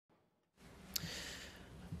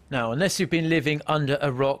Now, unless you've been living under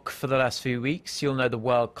a rock for the last few weeks, you'll know the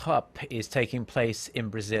World Cup is taking place in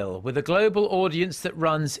Brazil, with a global audience that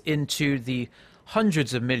runs into the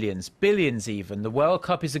hundreds of millions, billions even. The World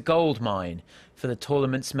Cup is a gold mine for the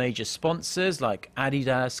tournament's major sponsors like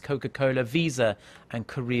Adidas, Coca-Cola, Visa and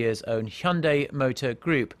Korea's own Hyundai Motor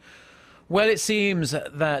Group. Well, it seems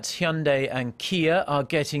that Hyundai and Kia are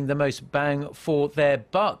getting the most bang for their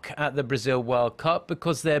buck at the Brazil World Cup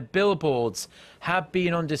because their billboards have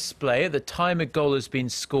been on display at the time a goal has been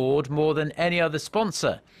scored more than any other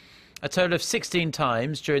sponsor. A total of 16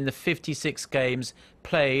 times during the 56 games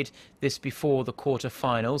played, this before the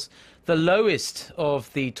quarter-finals. The lowest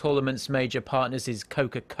of the tournament's major partners is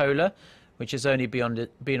Coca-Cola, which has only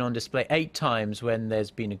been on display 8 times when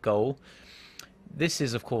there's been a goal. This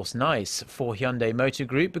is, of course, nice for Hyundai Motor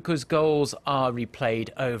Group because goals are replayed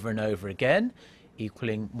over and over again,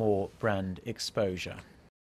 equaling more brand exposure.